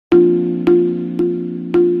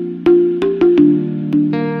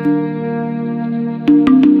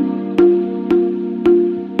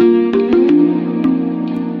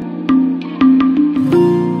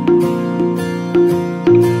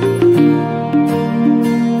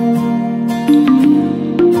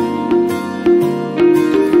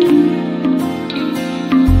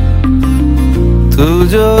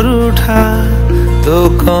जो रूठा तो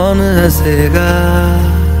कौन हंसेगा,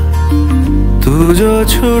 तू जो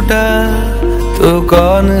छूटा तो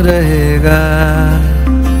कौन रहेगा।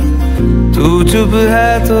 तू चुप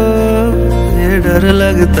है तो ये डर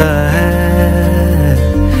लगता है,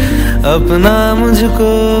 अपना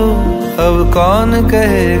मुझको अब कौन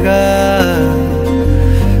कहेगा।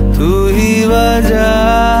 तू ही वजह,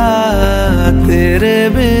 तेरे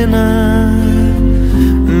बिना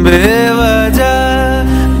बेवजह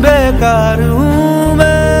बेकार हूँ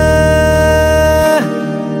मैं,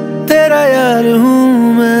 तेरा यार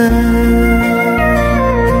हूँ मैं,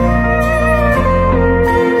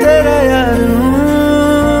 तेरा यार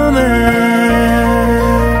हूँ मैं।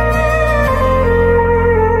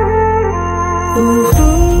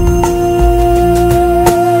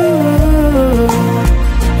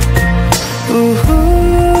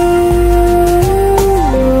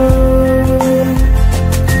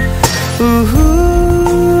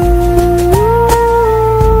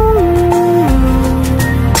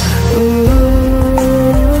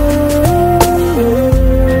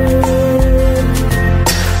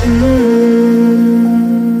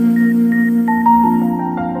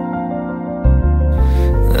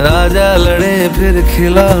 आजा लड़े फिर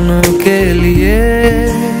खिलौनों के लिए,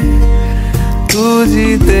 तू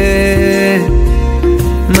जीते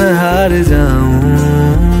मैं हार जाऊं।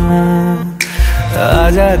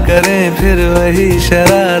 आजा करें फिर वही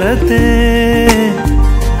शरारतें,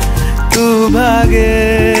 तू भागे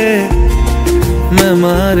मैं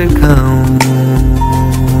मार खाऊं।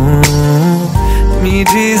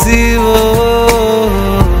 मीठी सी वो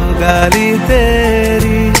गाली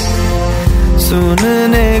तेरी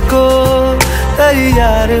सुनने को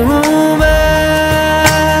तैयार हूँ मैं,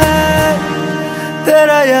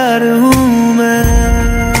 तेरा यार हूँ मैं,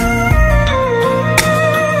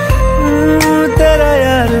 तेरा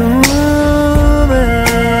यार हूँ मैं,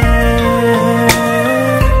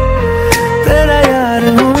 तेरा यार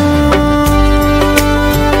हूँ।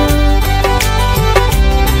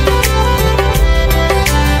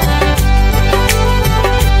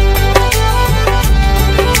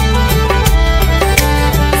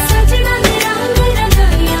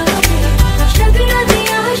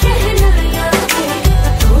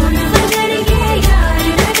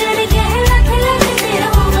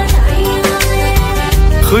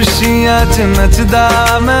 खुशियां च नचदा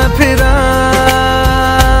मैं फिरा,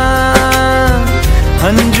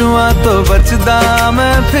 हंजुआ तो बचदा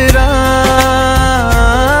मैं फिरा।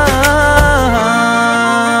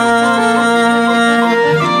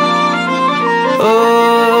 ओ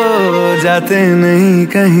जाते नहीं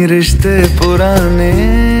कहीं रिश्ते पुराने,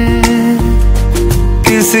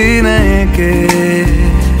 किसी नए के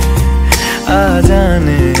आ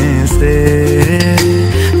जाने से।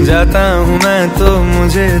 जाता हूँ मैं तो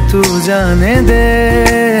मुझे तू जाने दे,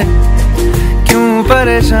 क्यों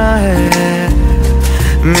परेशान है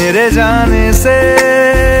मेरे जाने से।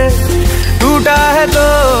 टूटा है तो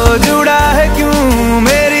जुड़ा है क्यों,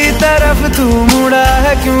 मेरी तरफ तू मुड़ा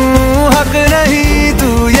है क्यों। हक नहीं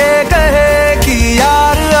तू ये कहे कि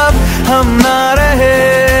यार अब हम ना रहे,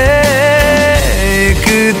 एक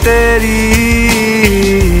तेरी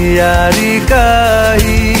यारी का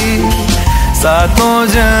ही सातों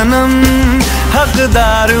जन्म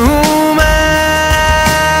हकदार हूँ मैं,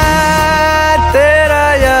 तेरा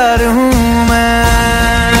यार हूँ मैं,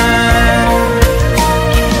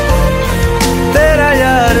 तेरा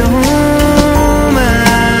यार हूँ मैं,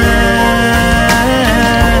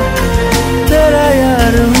 तेरा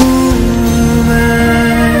यार हूँ मैं,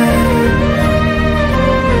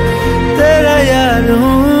 तेरा यार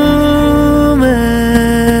हूँ।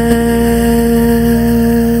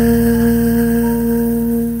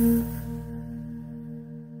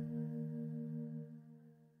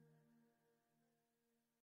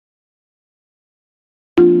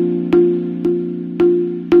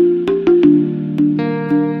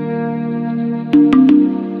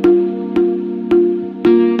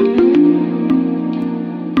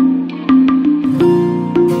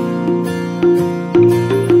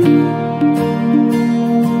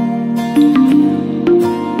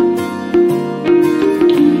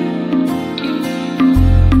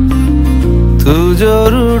 तू जो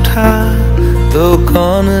रूठा तो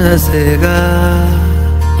कौन हंसेगा,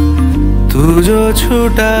 तू जो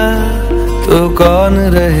छूटा तो कौन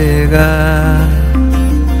रहेगा।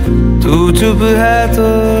 तू चुप है तो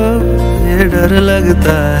ये डर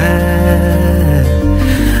लगता है,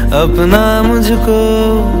 अपना मुझको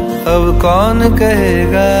अब कौन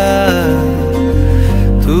कहेगा।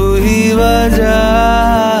 तू ही वजह,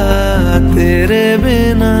 तेरे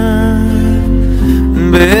बिना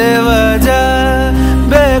बेवजह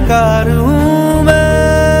बेकार हूँ मैं,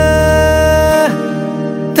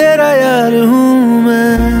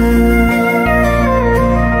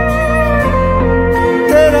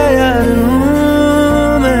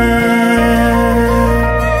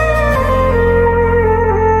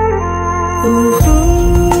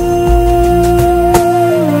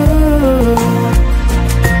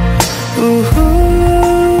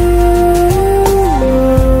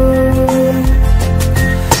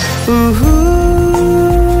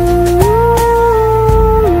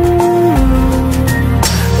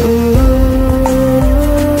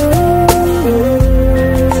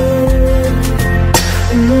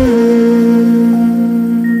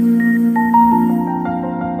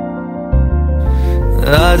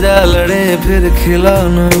 आजा लड़े फिर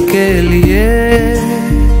खिलौनों के लिए,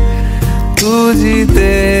 तू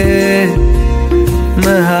जीते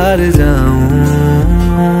मैं हार जाऊं।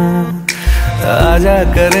 आजा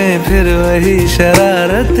करें फिर वही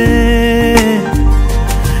शरारतें,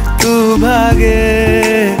 तू भागे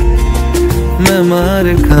मैं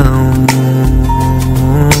मार खाऊं।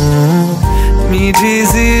 मीठी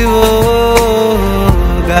सी वो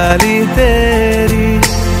गाली तेरी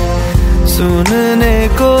सुनने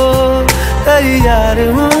को तैयार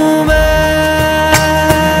हूँ मैं,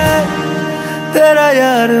 तेरा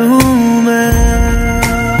यार हूँ मैं,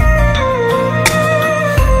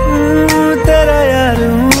 तेरा यार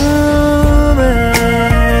हूँ मैं,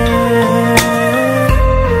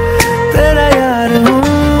 तेरा यार हूँ।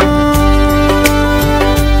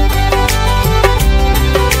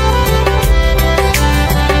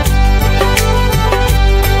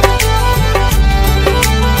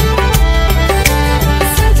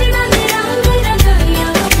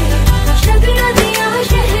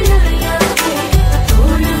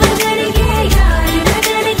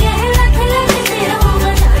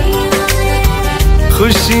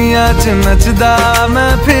 खुशियां च नचदा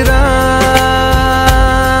मैं फिरा,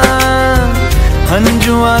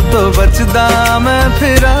 हंजुआ तो बचदा मैं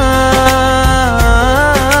फिरा।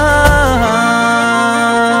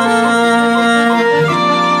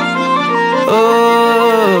 ओ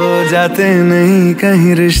जाते नहीं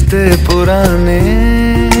कहीं रिश्ते पुराने,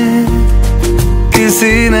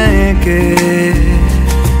 किसी नए के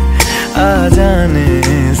आ जाने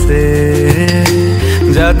से।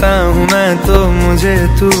 जाता हूँ मैं तो मुझे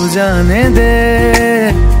तू जाने दे,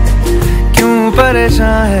 क्यों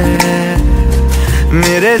परेशान है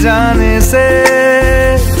मेरे जाने से।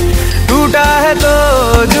 टूटा है तो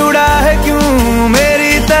जुड़ा है क्यों,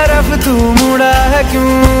 मेरी तरफ तू मुड़ा है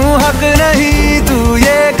क्यों। हक नहीं तू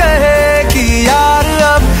ये कहे कि यार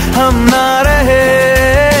अब हम ना रहे,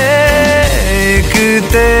 एक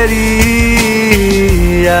तेरी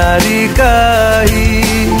यारी का ही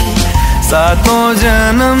सातों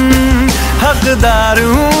जन्म हकदार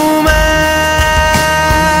हूँ मैं,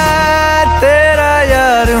 तेरा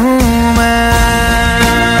यार हूँ मैं,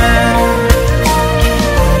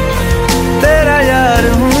 तेरा यार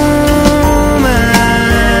हूँ मैं,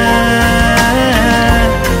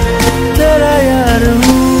 तेरा यार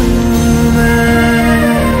हूँ मैं,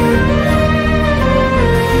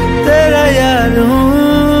 तेरा यार हूँ।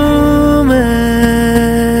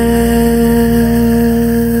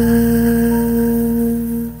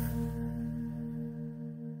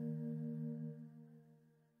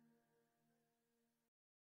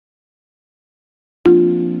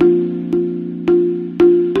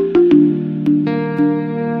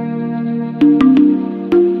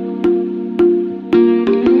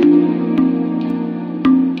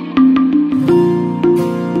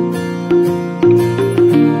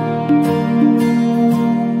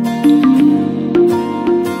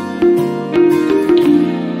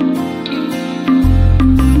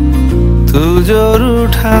 तू जो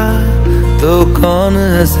रूठा तो कौन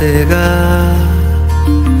हंसेगा,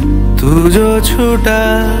 तू जो छूटा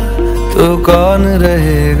तो कौन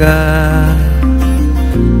रहेगा।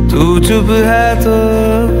 तू चुप है तो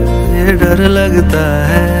ये डर लगता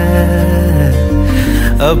है,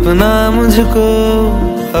 अपना मुझको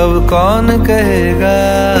अब कौन कहेगा।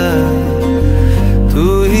 तू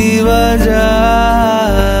ही वजह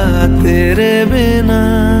तेरे बिना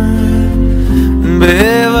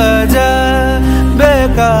बेवजह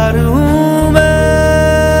बेकार हूँ मैं,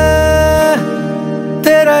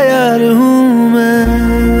 तेरा यार हूँ मैं,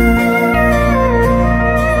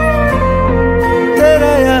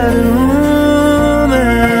 तेरा यार हूँ मैं।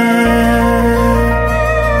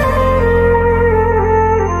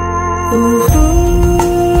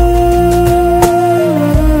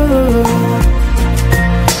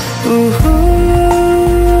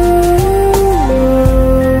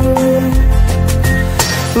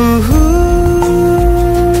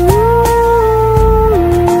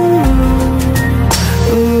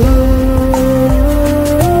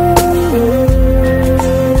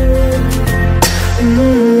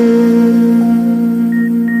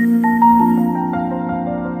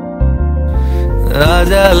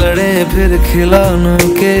 आजा लड़े फिर खिलौनों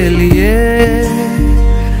के लिए,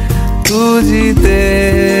 तू जीते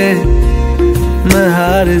मैं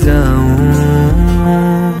हार जाऊं।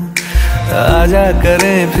 आजा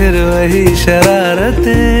करें फिर वही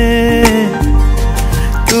शरारतें,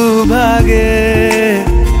 तू भागे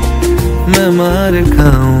मैं मार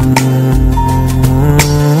खाऊं।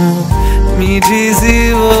 मीठी सी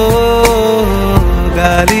वो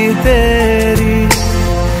गाली तेरी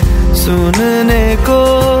सुनने को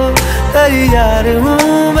तैयार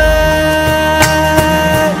हूँ मैं,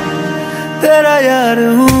 तेरा यार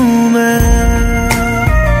हूँ मैं,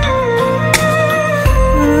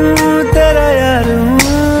 तेरा यार हूँ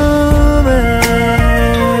मैं,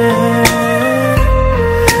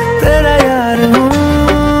 तेरा यार हूँ।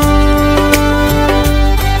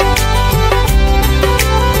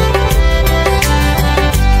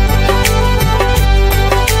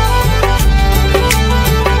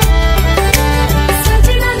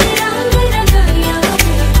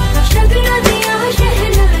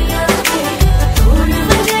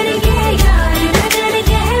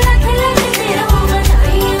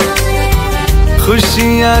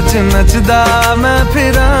 खुशियां च नचदा मैं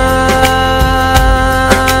फिरा,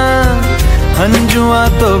 हंजुआ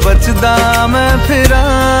तो बचदा मैं फिरा।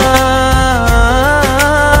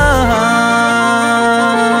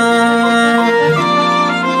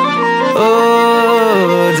 ओ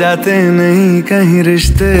जाते नहीं कहीं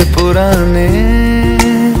रिश्ते पुराने,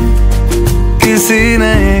 किसी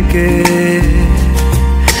नए के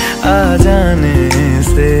आ जाने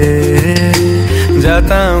से।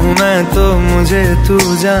 जाता हूँ मैं तो मुझे तू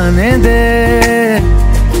जाने दे,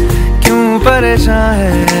 क्यों परेशान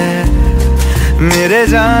है मेरे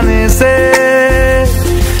जाने से।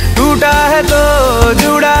 टूटा है तो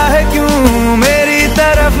जुड़ा है क्यों, मेरी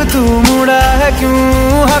तरफ तू मुड़ा है क्यों।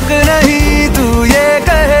 हक नहीं तू ये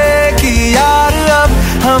कहे कि यार अब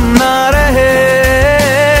हम ना रहे,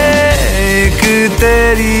 एक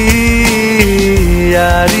तेरी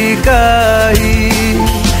यारी का ही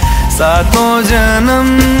सातों जन्म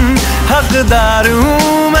हकदार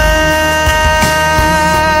हूँ मैं।